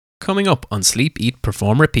coming up on Sleep, Eat,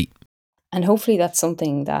 Perform, Repeat. And hopefully that's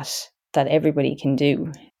something that everybody can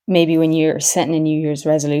do. Maybe when you're setting a New Year's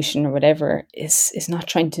resolution or whatever, is not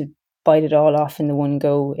trying to bite it all off in the one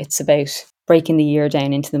go. It's about breaking the year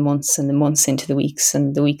down into the months and the months into the weeks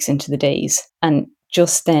and the weeks into the days. And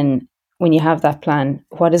just then, when you have that plan,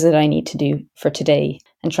 what is it I need to do for today?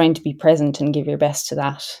 And trying to be present and give your best to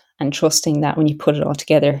that. And trusting that when you put it all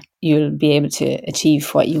together, you'll be able to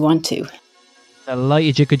achieve what you want to.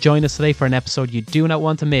 Delighted you could join us today for an episode you do not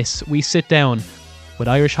want to miss. We sit down with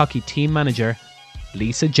Irish hockey team manager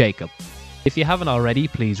Lisa Jacob. If you haven't already,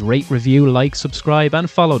 please rate, review, like, subscribe and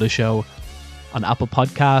follow the show on Apple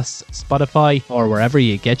Podcasts, Spotify or wherever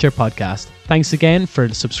you get your podcast. Thanks again for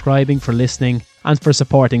subscribing, for listening and for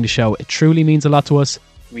supporting the show. It truly means a lot to us.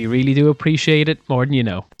 We really do appreciate it more than you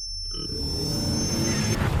know.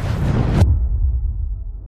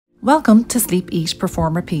 Welcome to Sleep, Eat,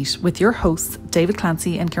 Perform, Repeat with your hosts David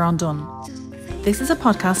Clancy and Kieran Dunn. This is a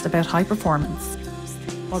podcast about high performance.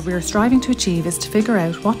 What we are striving to achieve is to figure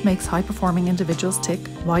out what makes high-performing individuals tick,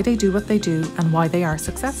 why they do what they do, and why they are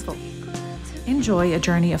successful. Enjoy a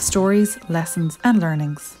journey of stories, lessons, and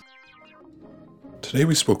learnings. Today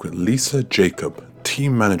we spoke with Lisa Jacob,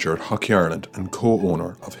 team manager at Hockey Ireland and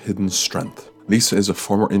co-owner of Hidden Strength. Lisa is a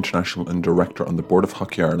former international and director on the board of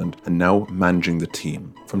Hockey Ireland and now managing the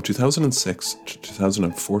team. From 2006 to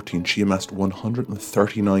 2014, she amassed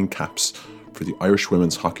 139 caps for the Irish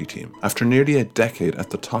women's hockey team. After nearly a decade at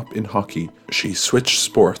the top in hockey, she switched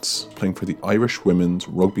sports, playing for the Irish women's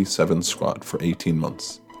rugby 7 squad for 18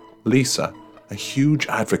 months. Lisa, a huge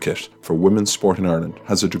advocate for women's sport in Ireland,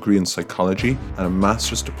 has a degree in psychology and a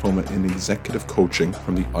master's diploma in executive coaching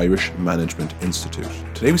from the Irish Management Institute.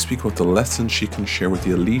 Today we speak about the lessons she can share with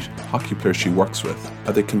the elite hockey players she works with,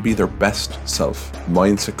 how they can be their best self.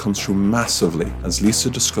 Mindset comes through massively as Lisa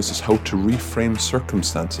discusses how to reframe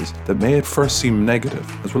circumstances that may at first seem negative,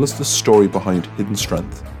 as well as the story behind Hidden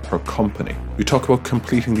Strength, her company. We talk about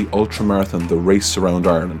completing the ultramarathon, the Race Around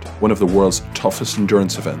Ireland, one of the world's toughest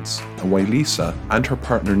endurance events, and why Lisa and her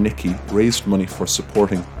partner Nikki raised money for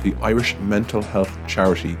supporting the Irish mental health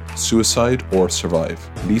charity Suicide or Survive.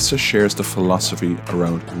 Lisa shares the philosophy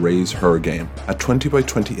around Raise Her Game, a 20 by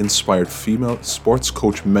 20 inspired female sports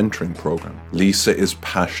coach mentoring program. Lisa is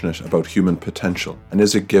passionate about human potential and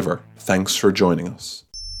is a giver. Thanks for joining us.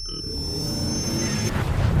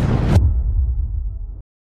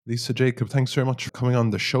 Lisa Jacob, thanks very much for coming on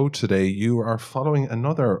the show today. You are following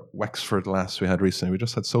another Wexford lass we had recently. We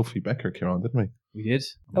just had Sophie Becker here on, didn't we? We did.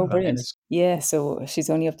 Oh, brilliant. Yeah, so she's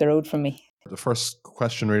only up the road from me. The first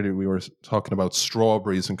question, really, we were talking about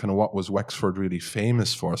strawberries and kind of what was Wexford really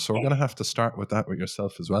famous for. So we're going to have to start with that with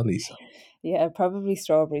yourself as well, Lisa. Yeah, probably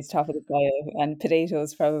strawberries, top of the pile, and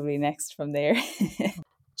potatoes probably next from there.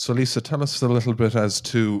 So Lisa, tell us a little bit as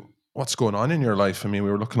to what's going on in your life. I mean, we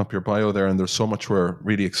were looking up your bio there and there's so much we're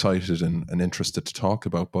really excited and interested to talk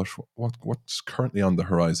about, but what's currently on the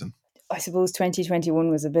horizon? I suppose 2021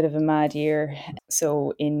 was a bit of a mad year.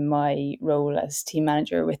 So in my role as team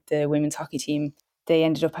manager with the women's hockey team, they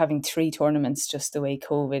ended up having 3 tournaments just the way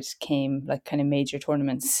COVID came, like kind of major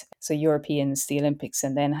tournaments. So Europeans, the Olympics,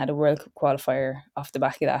 and then had a World Cup qualifier off the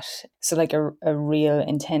back of that. So like a real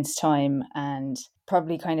intense time, and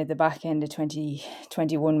probably kind of the back end of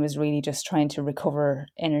 2021 was really just trying to recover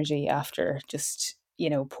energy after just,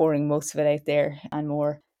 pouring most of it out there and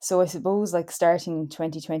more. So I suppose like starting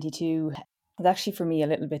 2022 was actually for me a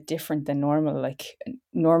little bit different than normal. Like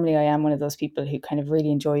normally I am one of those people who kind of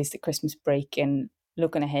really enjoys the Christmas break and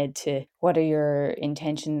looking ahead to what are your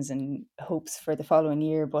intentions and hopes for the following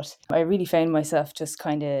year. But I really found myself just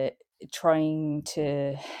kind of trying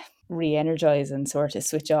to re-energize and sort of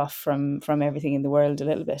switch off from everything in the world a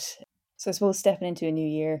little bit. So I suppose stepping into a new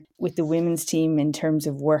year with the women's team in terms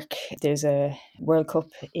of work, there's a World Cup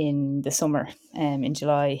in the summer, in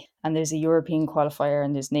July, and there's a European qualifier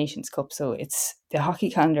and there's Nations Cup. So it's the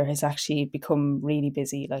hockey calendar has actually become really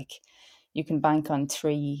busy. Like you can bank on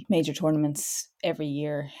 3 major tournaments every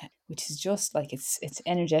year, which is just like it's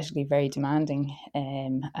energetically very demanding.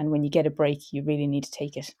 And when you get a break, you really need to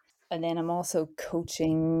take it. And then I'm also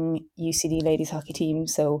coaching UCD ladies hockey team.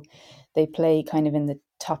 So they play kind of in the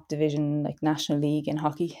top division, like National League in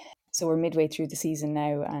hockey. So we're midway through the season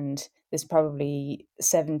now, and there's probably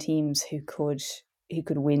 7 teams who could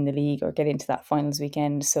win the league or get into that finals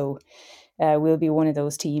weekend. So we'll be one of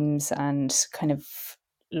those teams, and kind of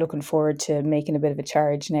looking forward to making a bit of a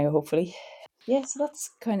charge now, hopefully. Yeah, so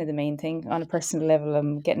that's kind of the main thing. On a personal level,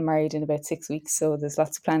 I'm getting married in about 6 weeks, so there's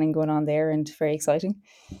lots of planning going on there and very exciting.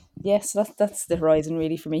 Yes, that's the horizon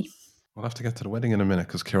really for me. We'll have to get to the wedding in a minute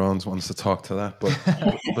because Kieran wants to talk to that.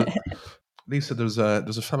 But Lisa, there's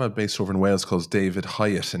a fella based over in Wales called David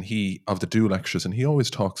Hyatt, and he of the Do lectures, and he always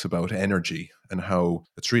talks about energy and how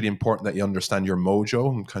it's really important that you understand your mojo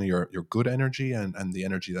and kind of your good energy and the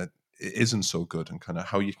energy that isn't so good, and kind of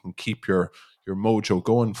how you can keep your mojo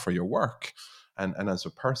going for your work and as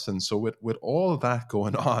a person. So with all that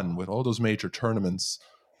going on, with all those major tournaments,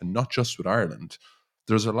 and not just with Ireland,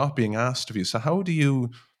 there's a lot being asked of you. So how do you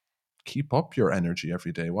keep up your energy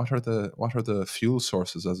every day? What are the fuel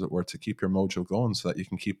sources, as it were, to keep your mojo going so that you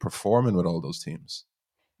can keep performing with all those teams?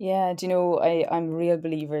 Yeah, do you know, I'm a real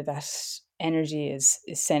believer that energy is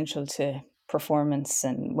essential to performance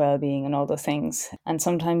and well-being and all those things. And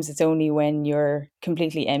sometimes it's only when you're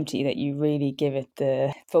completely empty that you really give it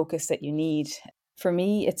the focus that you need. For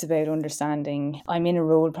me, it's about understanding. I'm in a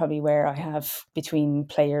role probably where I have, between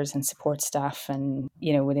players and support staff and,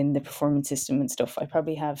 within the performance system and stuff, I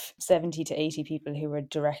probably have 70 to 80 people who are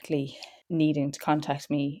directly needing to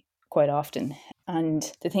contact me quite often. And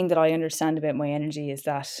the thing that I understand about my energy is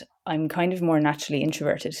that I'm kind of more naturally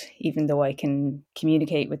introverted, even though I can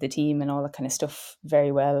communicate with the team and all that kind of stuff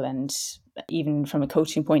very well. And even from a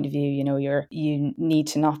coaching point of view, you need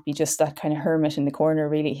to not be just that kind of hermit in the corner,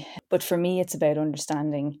 really. But for me, it's about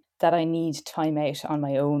understanding that I need time out on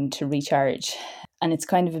my own to recharge. And it's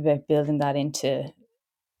kind of about building that into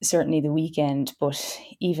certainly the weekend, but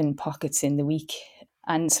even pockets in the week.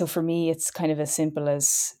 And so for me, it's kind of as simple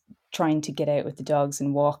as trying to get out with the dogs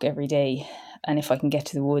and walk every day. And if I can get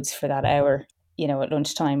to the woods for that hour, at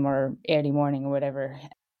lunchtime or early morning or whatever,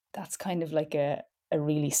 that's kind of like a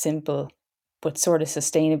really simple but sort of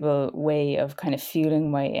sustainable way of kind of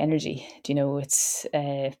fueling my energy.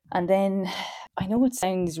 And then I know it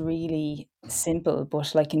sounds really simple,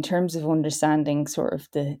 but like in terms of understanding sort of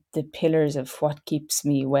the pillars of what keeps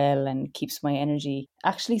me well and keeps my energy,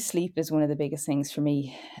 actually sleep is one of the biggest things for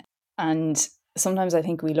me. And sometimes I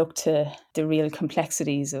think we look to the real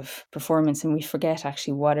complexities of performance and we forget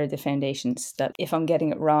actually what are the foundations, that if I'm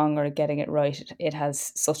getting it wrong or getting it right, it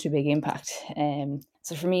has such a big impact.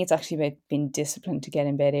 So for me, it's actually about being disciplined to get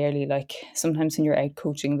in bed early. Like sometimes when you're out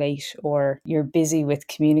coaching late or you're busy with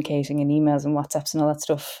communicating and emails and WhatsApps and all that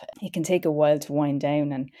stuff, it can take a while to wind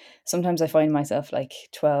down. And sometimes I find myself like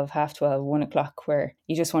 12, half 12, 1 o'clock, where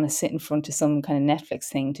you just want to sit in front of some kind of Netflix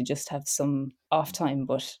thing to just have some off time.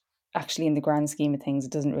 But actually, in the grand scheme of things,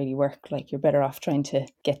 it doesn't really work. Like, you're better off trying to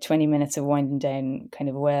get 20 minutes of winding down kind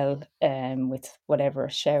of well, with whatever,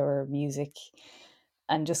 shower, music,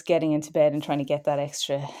 and just getting into bed and trying to get that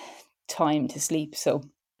extra time to sleep. So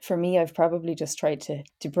for me, I've probably just tried to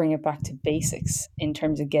bring it back to basics in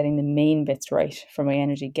terms of getting the main bits right for my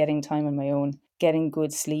energy, getting time on my own, getting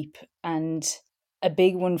good sleep. And a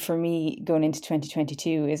big one for me going into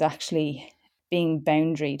 2022 is actually being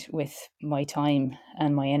boundaried with my time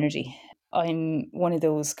and my energy. I'm one of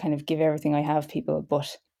those kind of give everything I have people,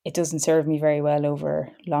 but it doesn't serve me very well over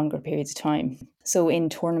longer periods of time. So in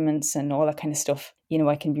tournaments and all that kind of stuff,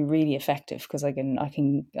 I can be really effective because I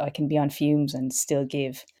can be on fumes and still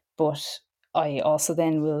give. But I also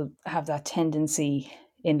then will have that tendency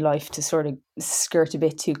in life to sort of skirt a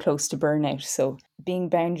bit too close to burnout. So being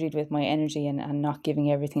boundaried with my energy and not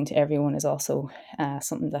giving everything to everyone is also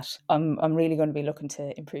something that I'm really going to be looking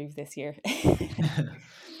to improve this year.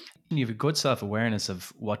 You have a good self-awareness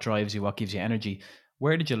of what drives you, what gives you energy.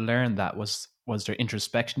 Where did you learn that? Was there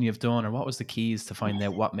introspection you've done, or what was the keys to find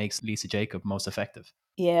out what makes Lisa Jacob most effective?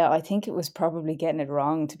 Yeah, I think it was probably getting it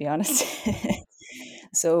wrong, to be honest.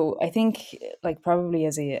 So I think, like, probably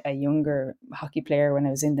as a younger hockey player, when I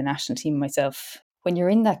was in the national team myself, when you're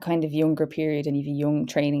in that kind of younger period and you've a young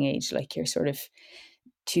training age, like you're sort of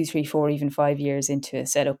 2, 3, 4, even 5 years into a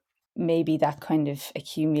setup, maybe that kind of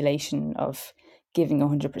accumulation of giving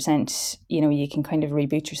 100%, you can kind of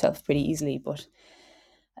reboot yourself pretty easily. But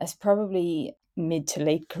it's probably mid to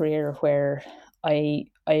late career where I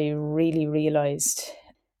really realized,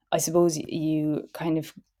 I suppose you kind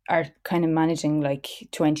of are kind of managing like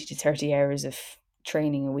 20 to 30 hours of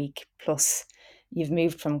training a week, plus you've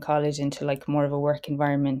moved from college into like more of a work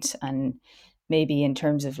environment, and maybe in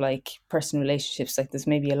terms of like personal relationships, like there's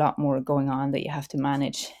maybe a lot more going on that you have to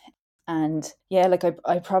manage. And yeah, like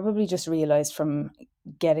I probably just realized from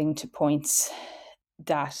getting to points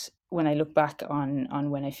that when I look back on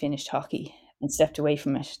when I finished hockey and stepped away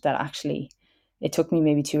from it, that actually it took me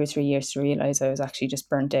maybe 2 or 3 years to realize I was actually just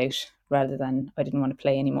burnt out rather than I didn't want to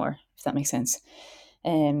play anymore, if that makes sense.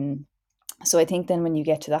 So I think then when you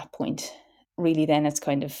get to that point, really then it's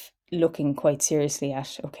kind of looking quite seriously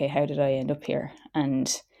at, okay, how did I end up here? And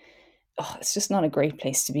it's just not a great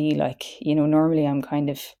place to be. Like, normally I'm kind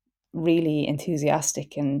of really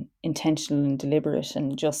enthusiastic and intentional and deliberate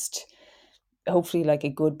and just hopefully like a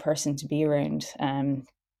good person to be around.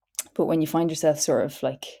 But when you find yourself sort of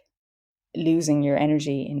like losing your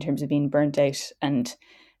energy in terms of being burnt out and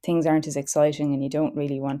things aren't as exciting and you don't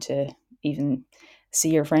really want to even see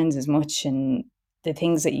your friends as much, and the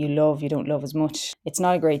things that you love you don't love as much, it's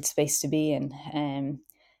not a great space to be in.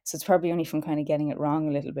 So it's probably only from kind of getting it wrong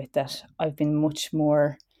a little bit that I've been much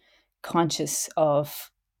more conscious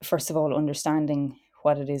of, first of all, understanding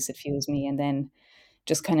what it is that fuels me, and then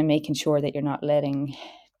just kind of making sure that you're not letting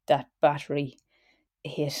that battery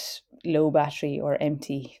hit low battery or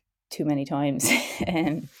empty too many times.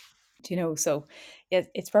 um, so yeah,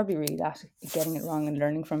 it's probably really that, getting it wrong and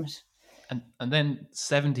learning from it. And then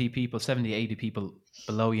 70 people, 70, 80 people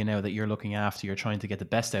below you now that you're looking after, you're trying to get the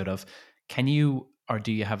best out of. Can you, or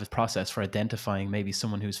do you have a process for identifying maybe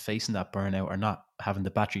someone who's facing that burnout or not having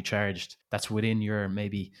the battery charged that's within your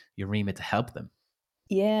remit to help them?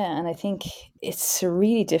 Yeah, and I think it's a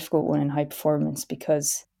really difficult one in high performance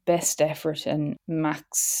because best effort and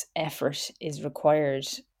max effort is required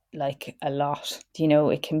like a lot.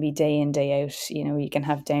 It can be day in, day out. You can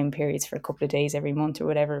have down periods for a couple of days every month or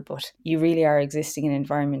whatever, but you really are existing in an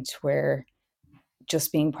environment where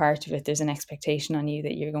just being part of it, there's an expectation on you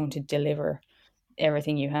that you're going to deliver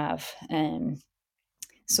everything you have.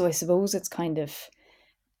 So I suppose it's kind of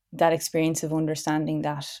that experience of understanding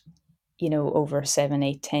that, over 7,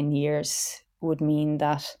 8, 10 years would mean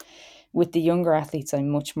that with the younger athletes, I'm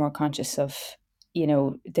much more conscious of,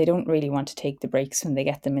 they don't really want to take the breaks when they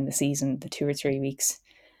get them in the season, the 2 or 3 weeks.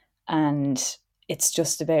 And it's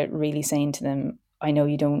just about really saying to them, I know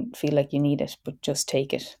you don't feel like you need it, but just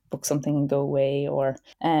take it, book something and go away.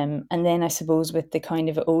 And then I suppose with the kind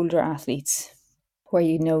of older athletes, where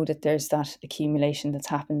you know that there's that accumulation that's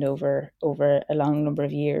happened over a long number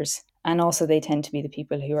of years. And also they tend to be the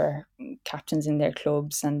people who are captains in their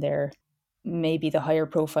clubs, and they're maybe the higher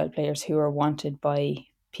profile players who are wanted by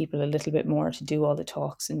people a little bit more to do all the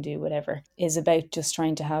talks and do whatever. Is about just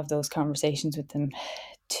trying to have those conversations with them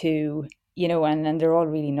to, and they're all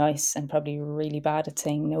really nice and probably really bad at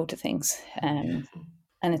saying no to things. And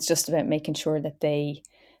it's just about making sure that they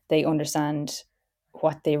understand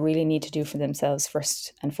what they really need to do for themselves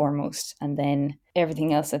first and foremost, and then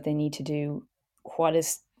everything else that they need to do, what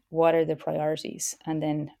are the priorities, and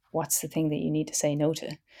then what's the thing that you need to say no to,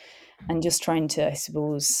 and just trying to, I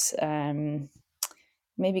suppose,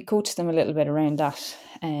 maybe coach them a little bit around that.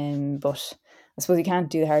 But I suppose you can't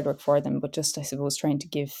do the hard work for them, but just, I suppose, trying to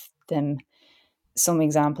give them some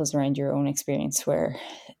examples around your own experience where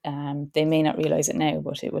they may not realize it now,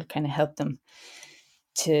 but it will kind of help them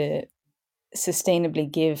to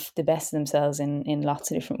sustainably give the best of themselves in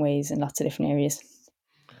lots of different ways, in lots of different areas.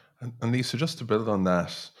 And Lisa, just to build on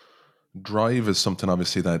that, drive is something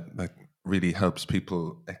obviously that really helps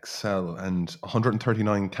people excel. And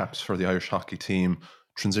 139 caps for the Irish hockey team,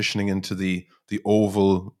 transitioning into the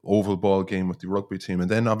oval ball game with the rugby team,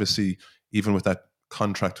 and then obviously even with that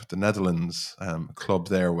contract with the Netherlands club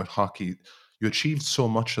there with hockey, you achieved so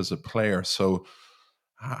much as a player. So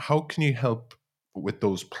how can you help with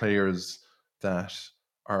those players that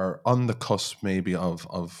are on the cusp maybe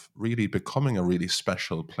of really becoming a really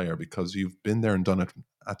special player, because you've been there and done it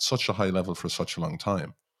at such a high level for such a long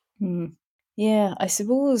time? Yeah, I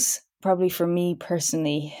suppose probably for me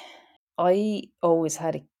personally, I always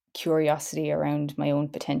had a curiosity around my own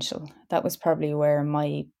potential. That was probably where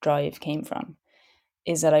my drive came from,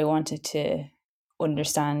 is that I wanted to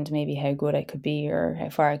understand maybe how good I could be or how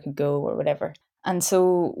far I could go or whatever. And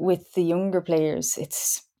so with the younger players,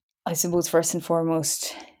 it's, I suppose, first and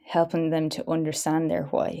foremost, helping them to understand their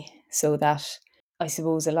why, so that I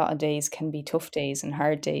suppose a lot of days can be tough days and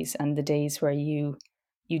hard days, and the days where you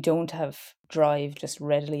don't have drive just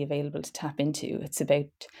readily available to tap into. It's about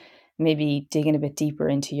maybe digging a bit deeper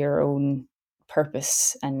into your own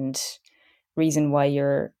purpose and reason why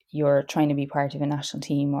you're trying to be part of a national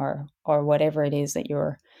team, or whatever it is that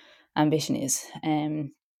your ambition is.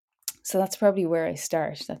 So that's probably where I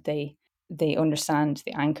start, that they understand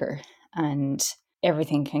the anchor, and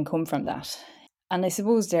everything can come from that. And I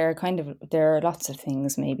suppose there are lots of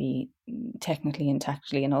things, maybe technically and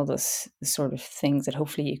tactically and all those sort of things, that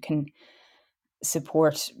hopefully you can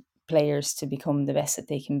support players to become the best that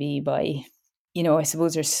they can be by, I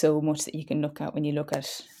suppose there's so much that you can look at when you look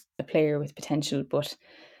at a player with potential, but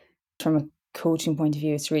from a coaching point of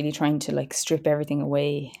view, it's really trying to like strip everything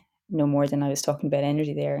away, no more than I was talking about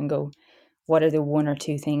energy there, and go, what are the one or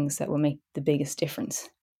two things that will make the biggest difference?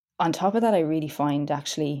 On top of that, I really find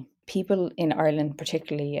actually people in Ireland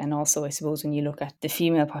particularly, and also I suppose when you look at the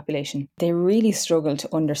female population, they really struggle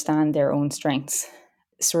to understand their own strengths,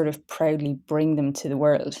 sort of proudly bring them to the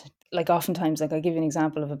world. like oftentimes, like I'll give you an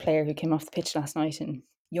example of a player who came off the pitch last night, and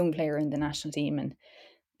young player in the national team, and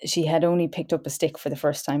she had only picked up a stick for the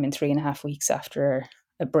first time in 3.5 weeks after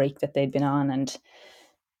a break that they'd been on, and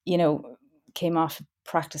came off a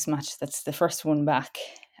practice match that's the first one back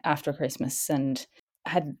after Christmas, and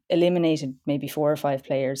had eliminated maybe 4 or 5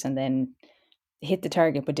 players, and then hit the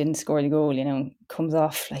target but didn't score the goal. Comes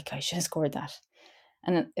off like, I should have scored that.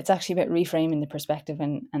 And it's actually about reframing the perspective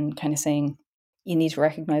and kind of saying you need to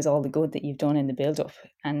recognize all the good that you've done in the build up.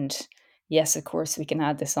 And yes, of course, we can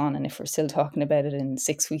add this on. And if we're still talking about it in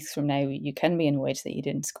 6 weeks from now, you can be annoyed that you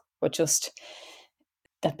didn't score, but just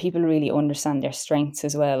that people really understand their strengths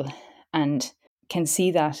as well and can see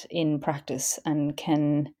that in practice and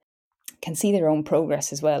can see their own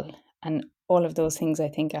progress as well. And all of those things, I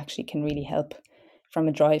think, actually can really help from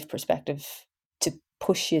a drive perspective to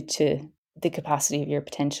push you to the capacity of your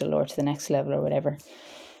potential or to the next level or whatever.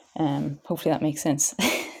 Hopefully that makes sense.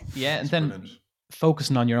 Yeah, and then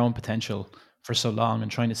focusing on your own potential for so long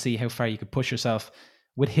and trying to see how far you could push yourself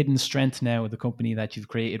with Hidden Strength now, the company that you've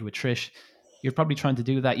created with Trish. You're probably trying to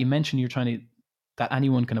do that. You mentioned you're trying to that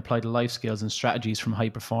anyone can apply the life skills and strategies from high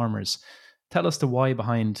performers. Tell us the why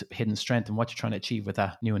behind Hidden Strength and what you're trying to achieve with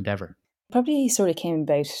that new endeavor. Probably sort of came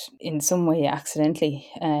about in some way accidentally.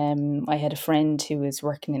 I had a friend who was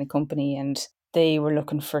working in a company and they were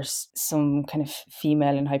looking for some kind of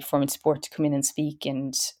female in high performance sport to come in and speak.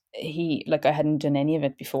 And I hadn't done any of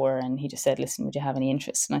it before. And he just said, listen, would you have any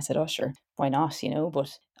interest? And I said, oh, sure, why not?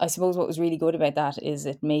 But I suppose what was really good about that is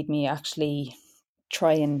it made me actually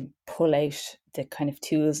try and pull out the kind of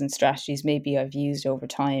tools and strategies maybe I've used over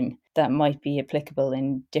time that might be applicable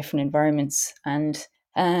in different environments. And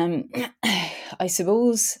I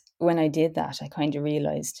suppose when I did that, I kind of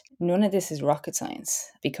realized none of this is rocket science,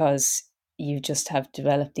 because you just have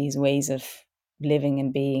developed these ways of living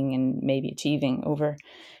and being and maybe achieving over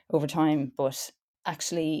time. But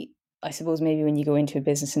actually, I suppose maybe when you go into a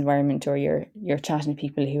business environment or you're chatting to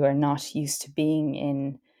people who are not used to being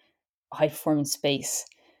in a high performance space,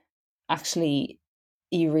 actually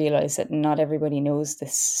you realize that not everybody knows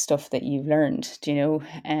this stuff that you've learned,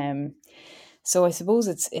 so I suppose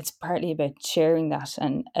it's partly about sharing that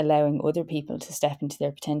and allowing other people to step into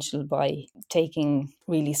their potential by taking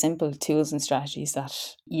really simple tools and strategies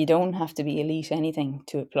that you don't have to be elite anything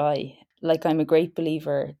to apply. Like, I'm a great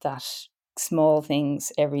believer that small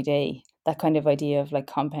things every day, that kind of idea of like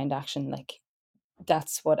compound action, like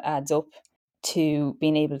that's what adds up to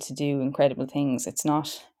being able to do incredible things. It's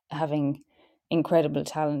not having incredible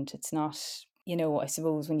talent. It's not, I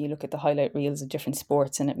suppose when you look at the highlight reels of different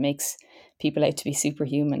sports and it makes people out to be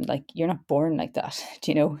superhuman, like, you're not born like that.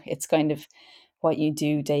 It's kind of what you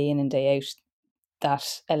do day in and day out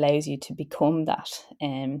that allows you to become that.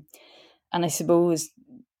 And I suppose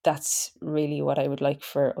that's really what I would like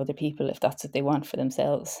for other people, if that's what they want for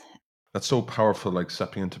themselves. That's so powerful, like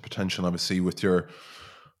stepping into potential, obviously, with your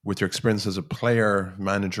experience as a player,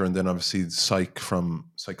 manager, and then obviously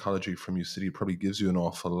psychology from UCD probably gives you an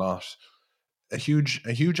awful lot. A huge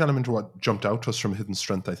element of what jumped out to us from Hidden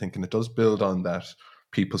Strength, I think, and it does build on that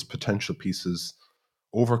people's potential pieces,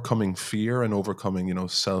 overcoming fear and overcoming,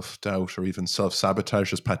 self-doubt or even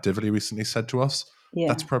self-sabotage, as Pat Divilly recently said to us. Yeah.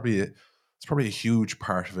 That's probably a huge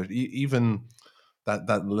part of it. Even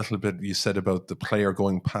that little bit you said about the player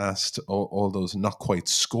going past all those not quite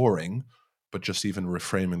scoring, but just even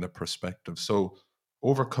reframing the perspective. So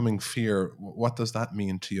overcoming fear, what does that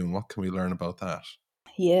mean to you and what can we learn about that?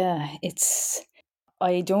 Yeah,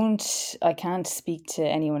 I can't speak to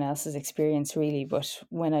anyone else's experience really, but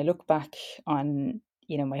when I look back on,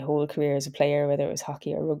 my whole career as a player, whether it was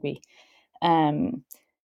hockey or rugby,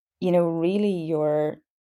 really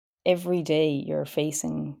every day you're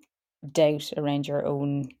facing doubt around your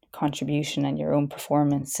own contribution and your own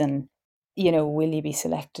performance. And, will you be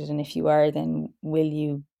selected? And if you are, then will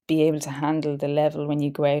you be able to handle the level when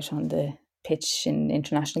you go out on the pitch in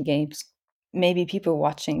international games? Maybe people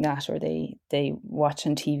watching that, or they watch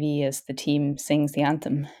on TV as the team sings the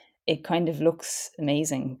anthem. It kind of looks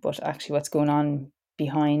amazing, but actually what's going on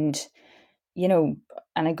behind, and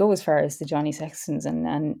I go as far as the Johnny Sextons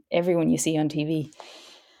and everyone you see on TV,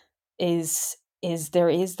 is there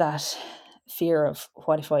is that fear of,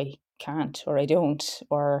 what if I can't, or I don't,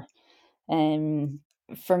 or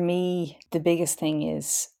for me, the biggest thing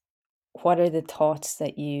is, what are the thoughts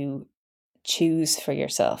that you choose for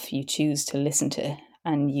yourself, you choose to listen to,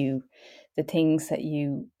 and the things that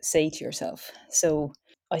you say to yourself. So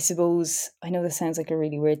I suppose, I know this sounds like a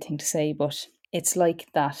really weird thing to say, but it's like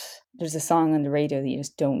that there's a song on the radio that you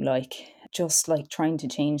just don't like, just like trying to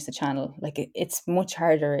change the channel. Like, it's much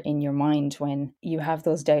harder in your mind when you have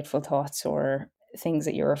those doubtful thoughts, or things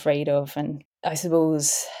that you're afraid of. And I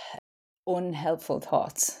suppose unhelpful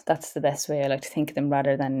thoughts, that's the best way I like to think of them,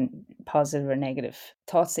 rather than positive or negative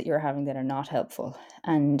thoughts that you're having that are not helpful.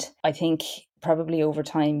 And I think probably over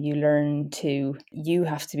time you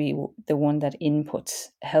have to be the one that inputs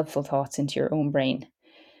helpful thoughts into your own brain.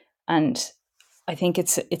 And I think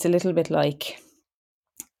it's a little bit like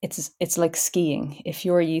it's like skiing. If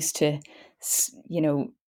you're used to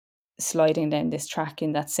sliding down this track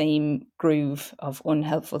in that same groove of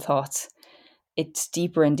unhelpful thoughts, it's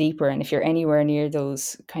deeper and deeper. And if you're anywhere near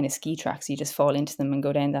those kind of ski tracks, you just fall into them and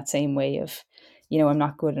go down that same way of, I'm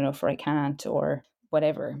not good enough, or I can't, or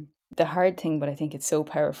whatever. The hard thing, but I think it's so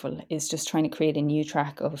powerful, is just trying to create a new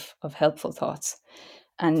track of helpful thoughts.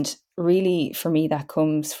 And really, for me, that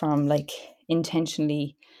comes from like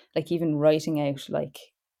intentionally, like even writing out like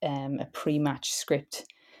a pre-match script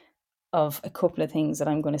of a couple of things that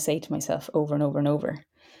I'm going to say to myself over and over and over.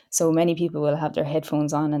 So many people will have their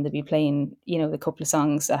headphones on and they'll be playing, the couple of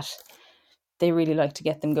songs that they really like to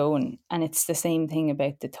get them going. And it's the same thing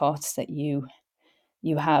about the thoughts that you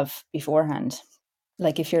have beforehand.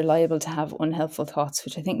 Like if you're liable to have unhelpful thoughts,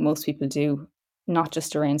 which I think most people do, not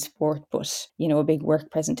just around sport, but, a big work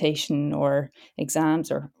presentation or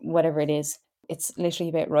exams or whatever it is, it's literally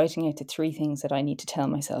about writing out the 3 things that I need to tell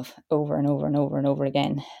myself over and over and over and over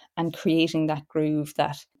again, and creating that groove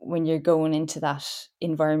that when you're going into that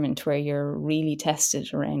environment where you're really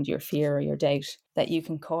tested around your fear or your doubt, that you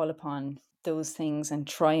can call upon those things and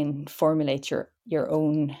try and formulate your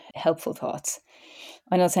own helpful thoughts.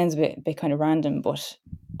 I know it sounds a bit kind of random, but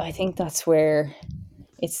I think that's where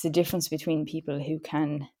it's the difference between people who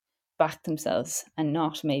can back themselves and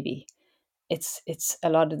not, maybe. It's a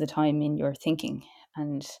lot of the time in your thinking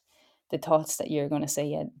and the thoughts that you're going to say,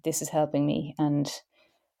 yeah, this is helping me and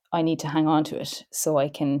I need to hang on to it so I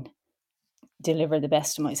can deliver the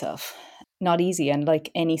best of myself. Not easy, and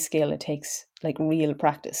like any skill, it takes like real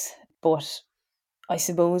practice. But I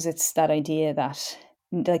suppose it's that idea that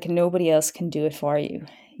like nobody else can do it for you.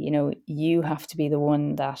 You have to be the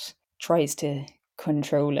one that tries to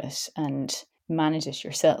control it and manage it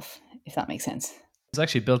yourself, if that makes sense. It's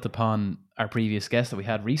actually built upon our previous guest that we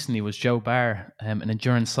had recently, was Joe Barr, an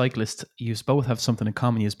endurance cyclist. You both have something in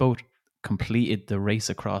common. You both completed the race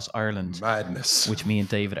across Ireland. Madness. Which me and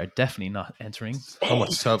David are definitely not entering. How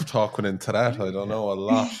much self-talk went into that? I don't know, a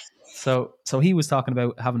lot. So he was talking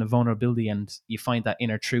about having a vulnerability, and you find that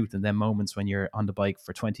inner truth, and then moments when you're on the bike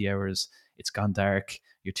for 20 hours, it's gone dark,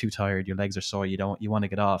 you're too tired, your legs are sore, you want to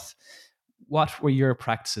get off. What were your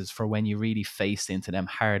practices for when you really faced into them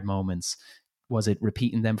hard moments? Was it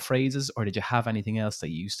repeating them phrases, or did you have anything else that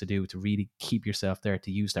you used to do to really keep yourself there, to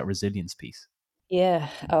use that resilience piece? Yeah.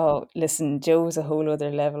 Oh, listen, Joe's a whole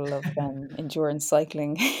other level of endurance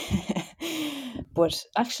cycling. But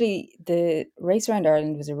actually, the race around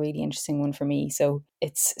Ireland was a really interesting one for me. So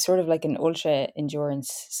it's sort of like an ultra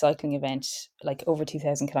endurance cycling event, like over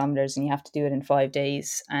 2,000 kilometers, and you have to do it in 5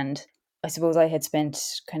 days. And I suppose I had spent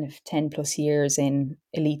kind of 10 plus years in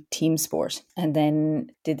elite team sport, and then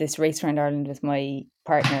did this race around Ireland with my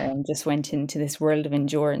partner and just went into this world of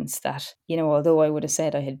endurance that, although I would have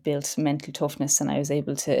said I had built mental toughness and I was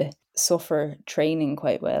able to suffer training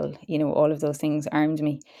quite well, all of those things armed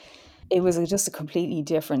me. It was just a completely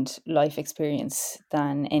different life experience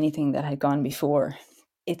than anything that had gone before.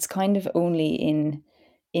 It's kind of only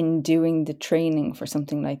in doing the training for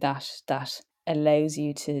something like that allows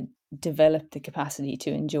you to develop the capacity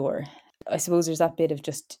to endure. I suppose there's that bit of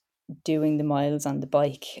just doing the miles on the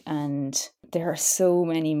bike, and there are so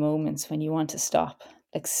many moments when you want to stop,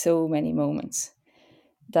 like so many moments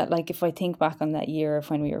that, like, if I think back on that year of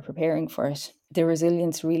when we were preparing for it, the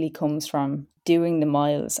resilience really comes from doing the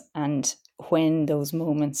miles, and when those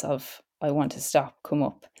moments of I want to stop come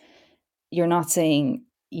up, you're not saying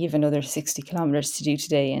you have another 60 kilometers to do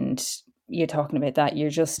today and you're talking about that. You're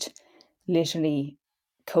just literally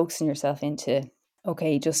coaxing yourself into,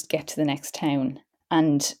 okay, just get to the next town.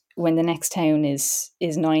 And when the next town is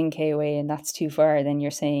 9k away and that's too far, then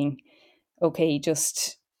you're saying, okay,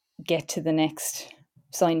 just get to the next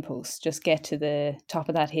signpost, just get to the top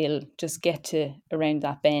of that hill, just get to around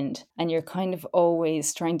that bend. And you're kind of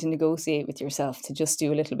always trying to negotiate with yourself to just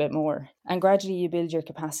do a little bit more. And gradually you build your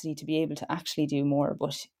capacity to be able to actually do more,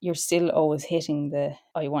 but you're still always hitting the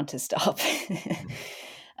I want to stop.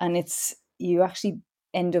 And you actually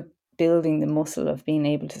end up building the muscle of being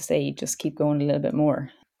able to say, just keep going a little bit more.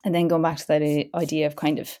 And then going back to that idea of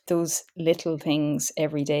kind of those little things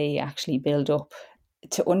every day actually build up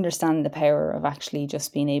to understand the power of actually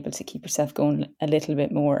just being able to keep yourself going a little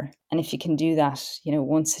bit more. And if you can do that,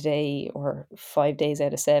 once a day or 5 days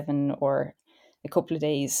out of 7 or a couple of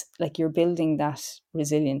days, like you're building that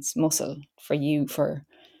resilience muscle for you for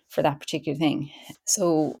that particular thing.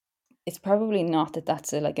 So it's probably not that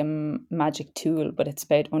that's like a magic tool, but it's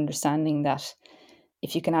about understanding that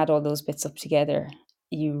if you can add all those bits up together,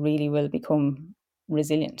 you really will become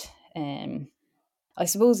resilient. I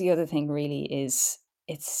suppose the other thing really is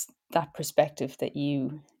it's that perspective that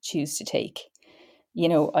you choose to take. You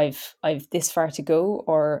know, I've this far to go,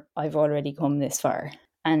 or I've already come this far.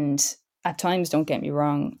 And at times, don't get me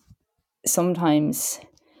wrong, sometimes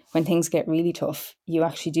when things get really tough, you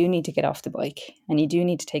actually do need to get off the bike and you do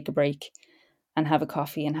need to take a break and have a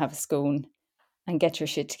coffee and have a scone and get your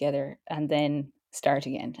shit together and then start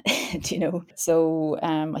again. Do you know? So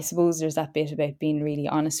I suppose there's that bit about being really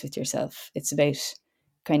honest with yourself. It's about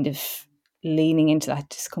kind of leaning into that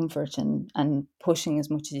discomfort and pushing as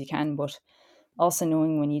much as you can, but also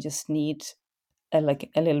knowing when you just need a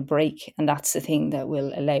little break, and that's the thing that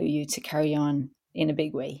will allow you to carry on in a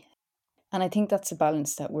big way. And I think that's a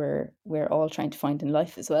balance that we're all trying to find in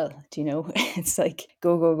life as well. Do you know? It's like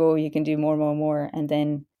go, go, go, you can do more, more, more. And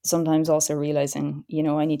then sometimes also realizing, you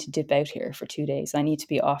know, I need to dip out here for 2 days. I need to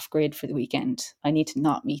be off grid for the weekend. I need to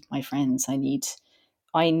not meet my friends. I need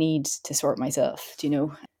to sort myself, do you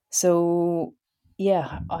know? So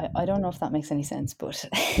yeah, I don't know if that makes any sense, but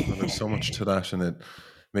Well, there's so much to that, and it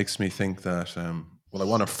makes me think that well, I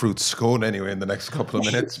want a fruit scone anyway in the next couple of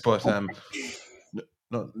minutes, but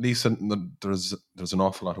no, Lisa, no, there's an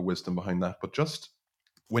awful lot of wisdom behind that. But just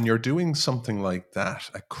when you're doing something like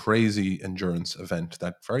that, a crazy endurance event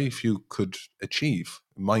that very few could achieve,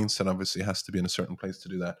 mindset obviously has to be in a certain place to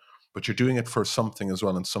do that. But you're doing it for something as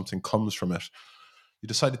well, and something comes from it. You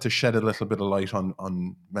decided to shed a little bit of light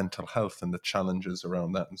on mental health and the challenges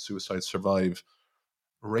around that, and Suicide Survive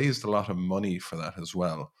raised a lot of money for that as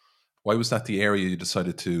well. Why was that the area you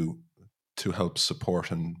decided to help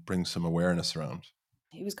support and bring some awareness around?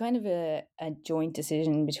 it was kind of a joint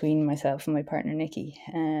decision between myself and my partner, Nikki.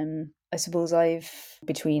 I suppose I've,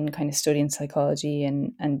 between kind of studying psychology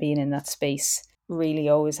and being in that space, really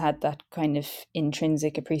always had that kind of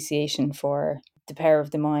intrinsic appreciation for the power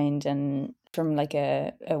of the mind. And from like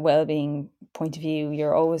a well-being point of view,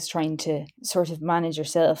 you're always trying to sort of manage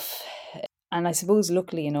yourself. And I suppose,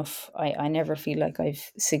 luckily enough, I never feel like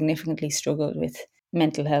I've significantly struggled with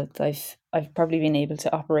mental health. I've probably been able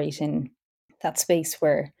to operate in that space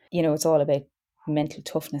where, you know, it's all about mental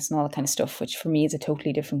toughness and all that kind of stuff, which for me is a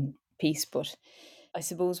totally different piece. But I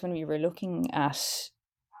suppose when we were looking at,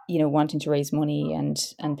 you know, wanting to raise money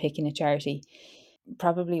and picking a charity,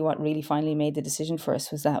 probably what really finally made the decision for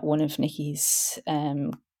us was that one of Nikki's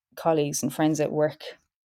colleagues and friends at work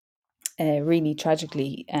really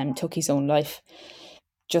tragically took his own life.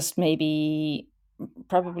 Just maybe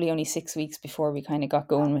probably only 6 weeks before we kind of got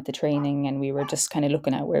going with the training, and we were just kind of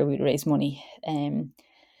looking at where we'd raise money.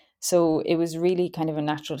 So it was really kind of a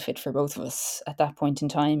natural fit for both of us at that point in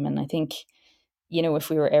time. And I think, you know,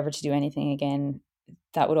 if we were ever to do anything again,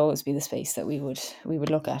 that would always be the space that we would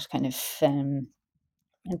look at, kind of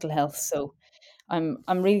mental health. So I'm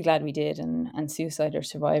really glad we did. And Suicide or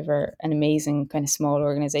Survivor, an amazing kind of small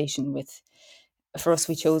organization with, for us,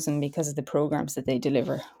 we chose them because of the programs that they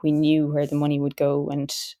deliver. We knew where the money would go,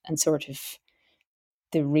 and sort of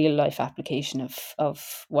the real life application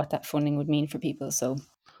of what that funding would mean for people. So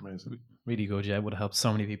Amazing. Really good. Yeah, it would have helped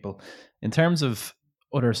so many people. In terms of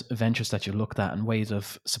other ventures that you looked at and ways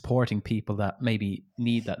of supporting people that maybe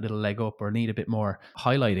need that little leg up or need a bit more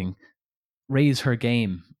highlighting, Raise Her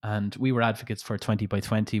Game. And we were advocates for 20 by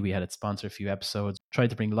 20. We had it sponsor a few episodes, tried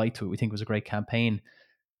to bring light to it. We think it was a great campaign,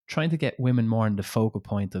 trying to get women more in the focal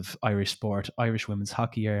point of Irish sport. Irish women's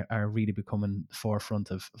hockey are really becoming the forefront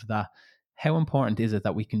of that. How important is it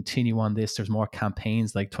that we continue on this? There's more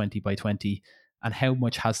campaigns like 20 by 20. And how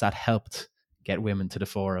much has that helped get women to the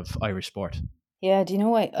fore of Irish sport? yeah, do you know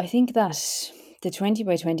what? I think that the 20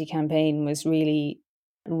 by 20 campaign was really,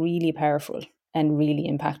 really powerful and really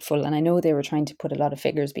impactful. And I know they were trying to put a lot of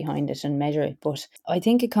figures behind it and measure it, but I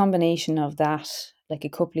think a combination of that, like a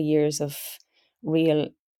couple of years of real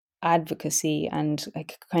advocacy and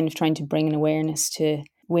like kind of trying to bring an awareness to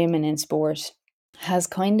women in sport, has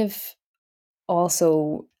kind of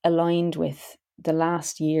also aligned with the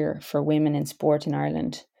last year for women in sport in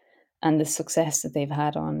Ireland and the success that they've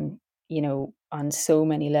had on, you know, on so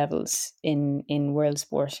many levels in world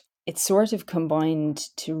sport. It's sort of combined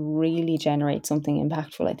to really generate something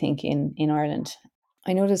impactful, I think, in Ireland.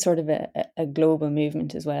 I know there's sort of a global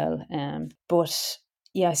movement as well. But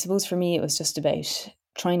yeah, I suppose for me, it was just about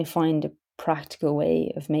trying to find a practical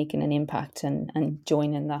way of making an impact and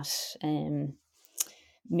joining that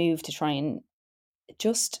move to try and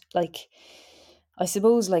just like, I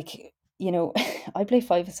suppose, like, I play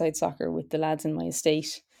five-a-side soccer with the lads in my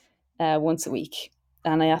estate once a week,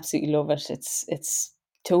 and I absolutely love it. It's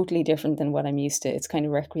totally different than what I'm used to. It's kind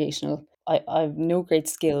of recreational. I've no great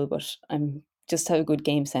skill, but I'm just have a good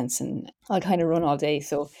game sense, and I'll kind of run all day.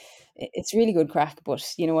 So it's really good crack.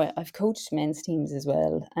 But I've coached men's teams as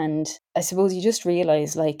well, and I suppose you just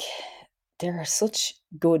realize like there are such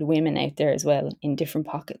good women out there as well in different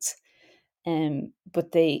pockets,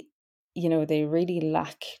 but they really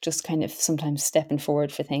lack just kind of sometimes stepping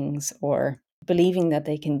forward for things or believing that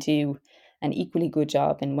they can do an equally good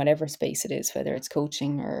job in whatever space it is, whether it's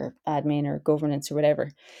coaching or admin or governance or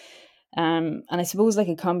whatever. And I suppose like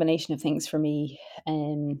a combination of things for me.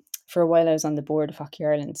 For a while, I was on the board of Hockey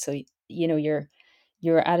Ireland, so you're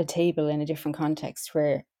at a table in a different context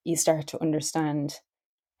where you start to understand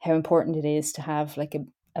how important it is to have like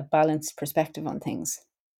a balanced perspective on things.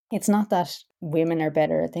 It's not that women are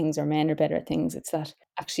better at things or men are better at things. It's that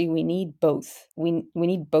actually we need both. We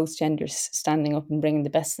need both genders standing up and bringing the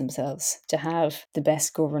best of themselves to have the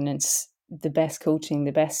best governance, the best coaching,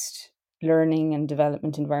 the best learning and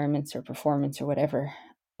development environments or performance or whatever.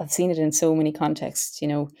 I've seen it in so many contexts,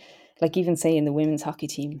 like even say in the women's hockey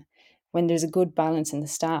team, when there's a good balance in the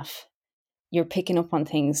staff, you're picking up on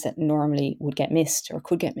things that normally would get missed or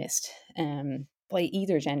could get missed by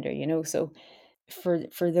either gender, So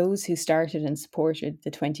for those who started and supported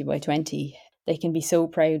the 20 by 20, they can be so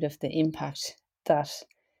proud of the impact that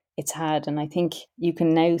it's had. And I think you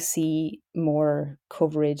can now see more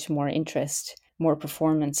coverage, more interest, more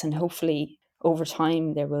performance, and hopefully over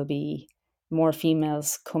time there will be more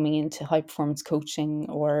females coming into high performance coaching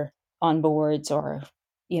or on boards or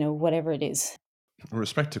whatever it is. In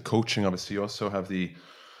respect to coaching, obviously, you also have the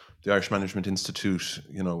Irish Management Institute,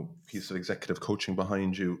 piece of executive coaching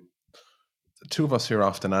behind you. The two of us here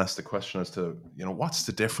often ask the question as to, what's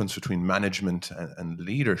the difference between management and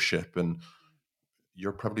leadership? And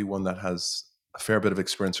you're probably one that has a fair bit of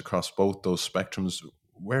experience across both those spectrums.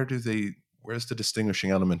 Where's the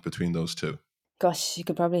distinguishing element between those two? Gosh, you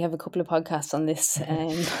could probably have a couple of podcasts on this.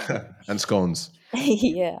 And scones.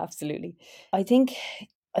 Yeah, absolutely.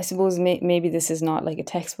 I suppose maybe this is not like a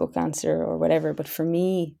textbook answer or whatever, but for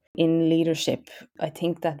me in leadership, I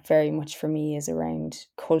think that very much for me is around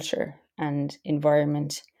culture and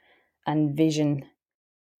environment and vision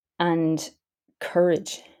and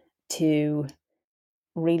courage to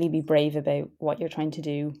really be brave about what you're trying to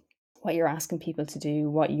do, what you're asking people to do,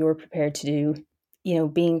 what you're prepared to do,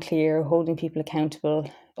 being clear, holding people accountable,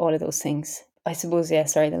 all of those things. I suppose,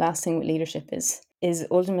 the last thing with leadership is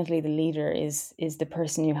ultimately the leader is the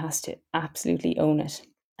person who has to absolutely own it.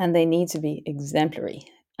 And they need to be exemplary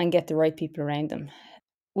and get the right people around them.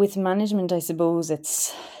 With management, I suppose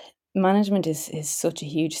management is such a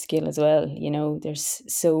huge skill as well. There's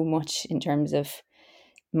so much in terms of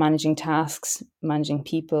managing tasks, managing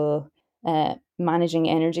people, managing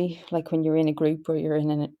energy, like when you're in a group or you're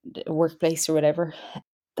in a workplace or whatever,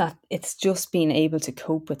 that it's just being able to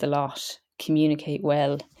cope with a lot, communicate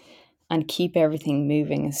well, and keep everything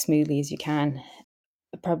moving as smoothly as you can.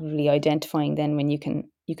 Probably identifying then when you can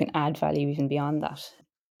add value even beyond that.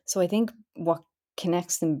 So I think what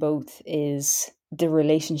connects them both is the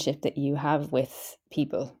relationship that you have with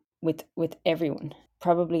people, with everyone.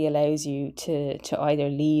 Probably allows you to either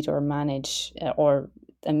lead or manage or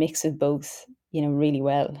a mix of both, really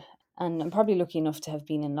well. And I'm probably lucky enough to have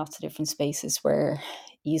been in lots of different spaces where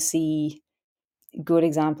you see good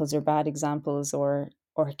examples or bad examples or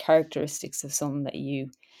characteristics of some that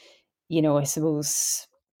I suppose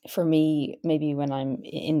for me, maybe when I'm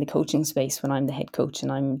in the coaching space, when I'm the head coach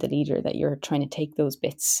and I'm the leader, that you're trying to take those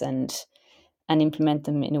bits and implement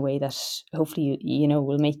them in a way that hopefully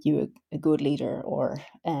will make you a good leader or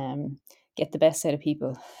get the best out of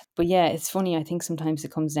people. But yeah, it's funny. I think sometimes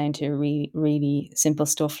it comes down to really, really simple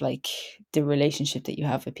stuff like the relationship that you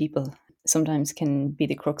have with people. Sometimes can be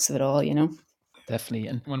the crux of it all. Definitely.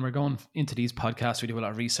 And when we're going into these podcasts, we do a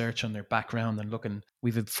lot of research on their background and looking.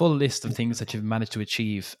 We've a full list of things that you've managed to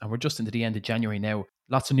achieve. And we're just into the end of January now.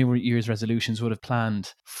 Lots of New Year's resolutions would have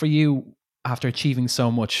planned. For you, after achieving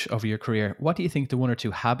so much over your career, what do you think the one or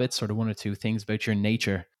two habits or the one or two things about your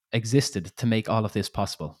nature existed to make all of this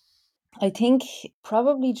possible? I think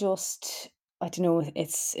probably just, I don't know,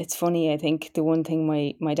 it's funny. I think the one thing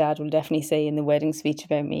my dad will definitely say in the wedding speech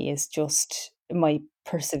about me is just my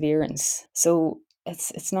perseverance. So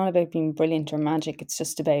it's not about being brilliant or magic. It's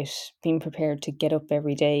just about being prepared to get up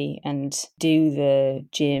every day and do the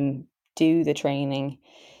gym, do the training,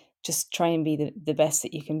 just try and be the best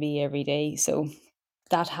that you can be every day. So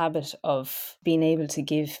that habit of being able to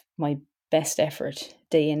give my best effort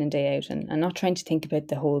day in and day out and not trying to think about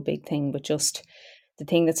the whole big thing, but just the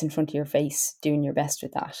thing that's in front of your face, doing your best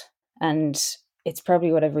with that. And it's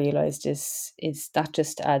probably what I've realised is that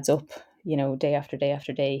just adds up, day after day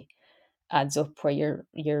after day, adds up where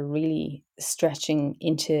you're really stretching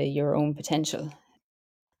into your own potential.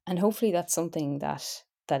 And hopefully that's something that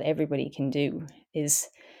everybody can do, is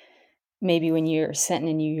maybe when you're setting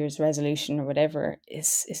a New Year's resolution or whatever,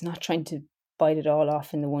 is not trying to bite it all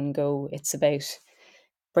off in the one go. It's about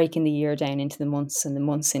breaking the year down into the months, and the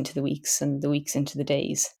months into the weeks, and the weeks into the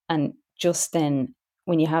days. And just then,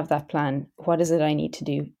 when you have that plan, what is it I need to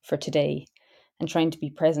do for today? And trying to be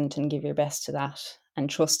present and give your best to that, and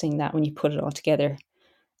trusting that when you put it all together,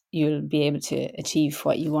 you'll be able to achieve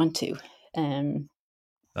what you want to.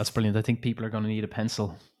 That's brilliant. I think people are going to need a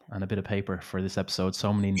pencil and a bit of paper for this episode.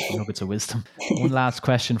 So many nuggets of wisdom. One last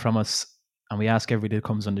question from us, and we ask everybody that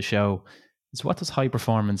comes on the show, is what does high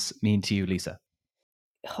performance mean to you, Lisa?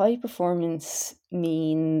 High performance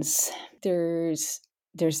means there's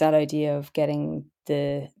that idea of getting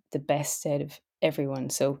the best out of everyone.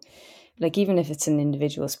 So like, even if it's an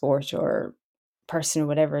individual sport or person or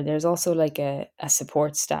whatever, there's also like a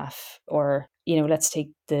support staff, or let's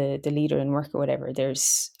take the leader in work or whatever,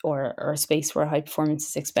 there's or a space where high performance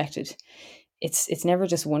is expected. It's never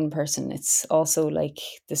just one person, it's also like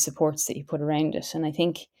the supports that you put around it. And I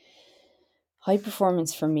think high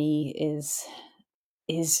performance for me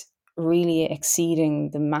is really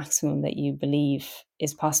exceeding the maximum that you believe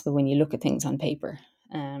is possible when you look at things on paper.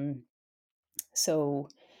 So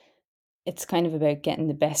it's kind of about getting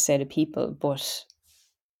the best out of people, but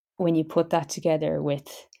when you put that together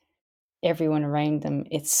with everyone around them,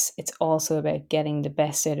 it's also about getting the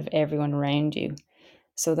best out of everyone around you,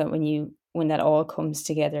 so that when that all comes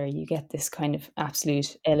together, you get this kind of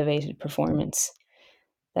absolute elevated performance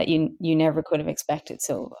that you never could have expected.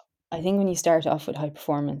 So I think when you start off with high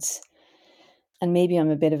performance, and maybe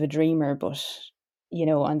I'm a bit of a dreamer, but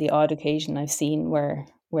on the odd occasion I've seen where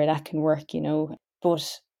that can work,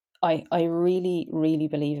 but I really, really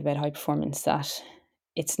believe about high performance that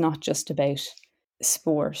it's not just about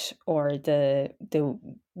sport or the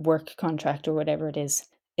work contract or whatever it is.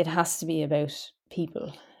 It has to be about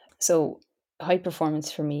people. So high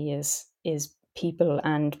performance for me is people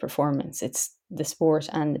and performance. It's the sport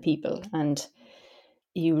and the people. And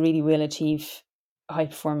you really will achieve high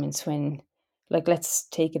performance when, like, let's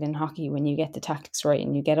take it in hockey, when you get the tactics right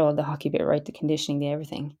and you get all the hockey bit right, the conditioning, the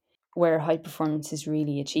everything. Where high performance is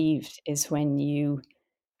really achieved is when you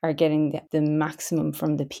are getting the maximum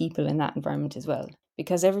from the people in that environment as well.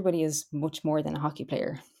 Because everybody is much more than a hockey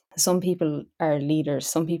player. Some people are leaders,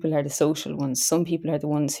 some people are the social ones, some people are the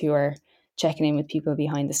ones who are checking in with people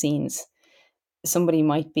behind the scenes. Somebody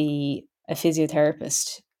might be a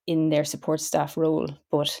physiotherapist in their support staff role,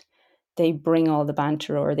 but they bring all the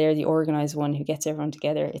banter, or they're the organised one who gets everyone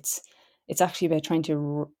together. It's actually about trying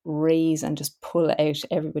to raise and just pull out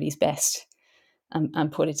everybody's best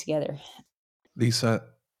and put it together. Lisa,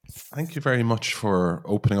 thank you very much for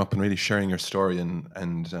opening up and really sharing your story and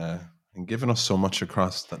giving us so much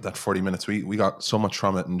across that 40 minutes. We got so much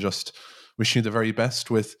from it, and just wishing you the very best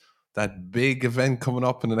with that big event coming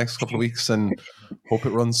up in the next couple of weeks, and hope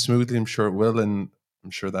it runs smoothly. I'm sure it will, and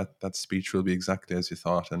I'm sure that speech will be exactly as you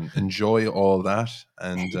thought, and enjoy all that.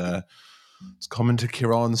 And it's coming to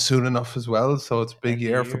Kieran soon enough as well, so it's a big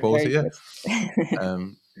year for both of you.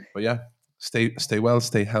 But yeah, stay well,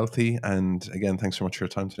 stay healthy, and again, thanks so much for your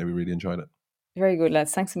time today. We really enjoyed it. Very good,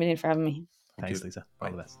 lads. Thanks a million for having me. Thanks, Lisa. All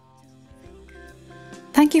the best.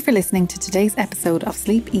 Thank you for listening to today's episode of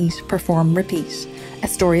Sleep, Eat, Perform, Repeat, a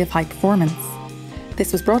story of high performance.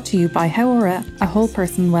 This was brought to you by Hauora, a whole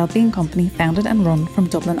person wellbeing company founded and run from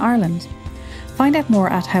Dublin, Ireland. Find out more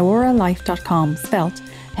at hauoralife.com, spelt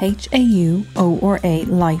HAUORA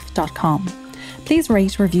life.com. Please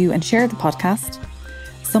rate, review and share the podcast.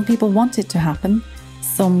 Some people want it to happen,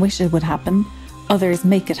 some wish it would happen, others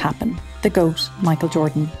make it happen. The GOAT, Michael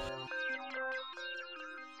Jordan.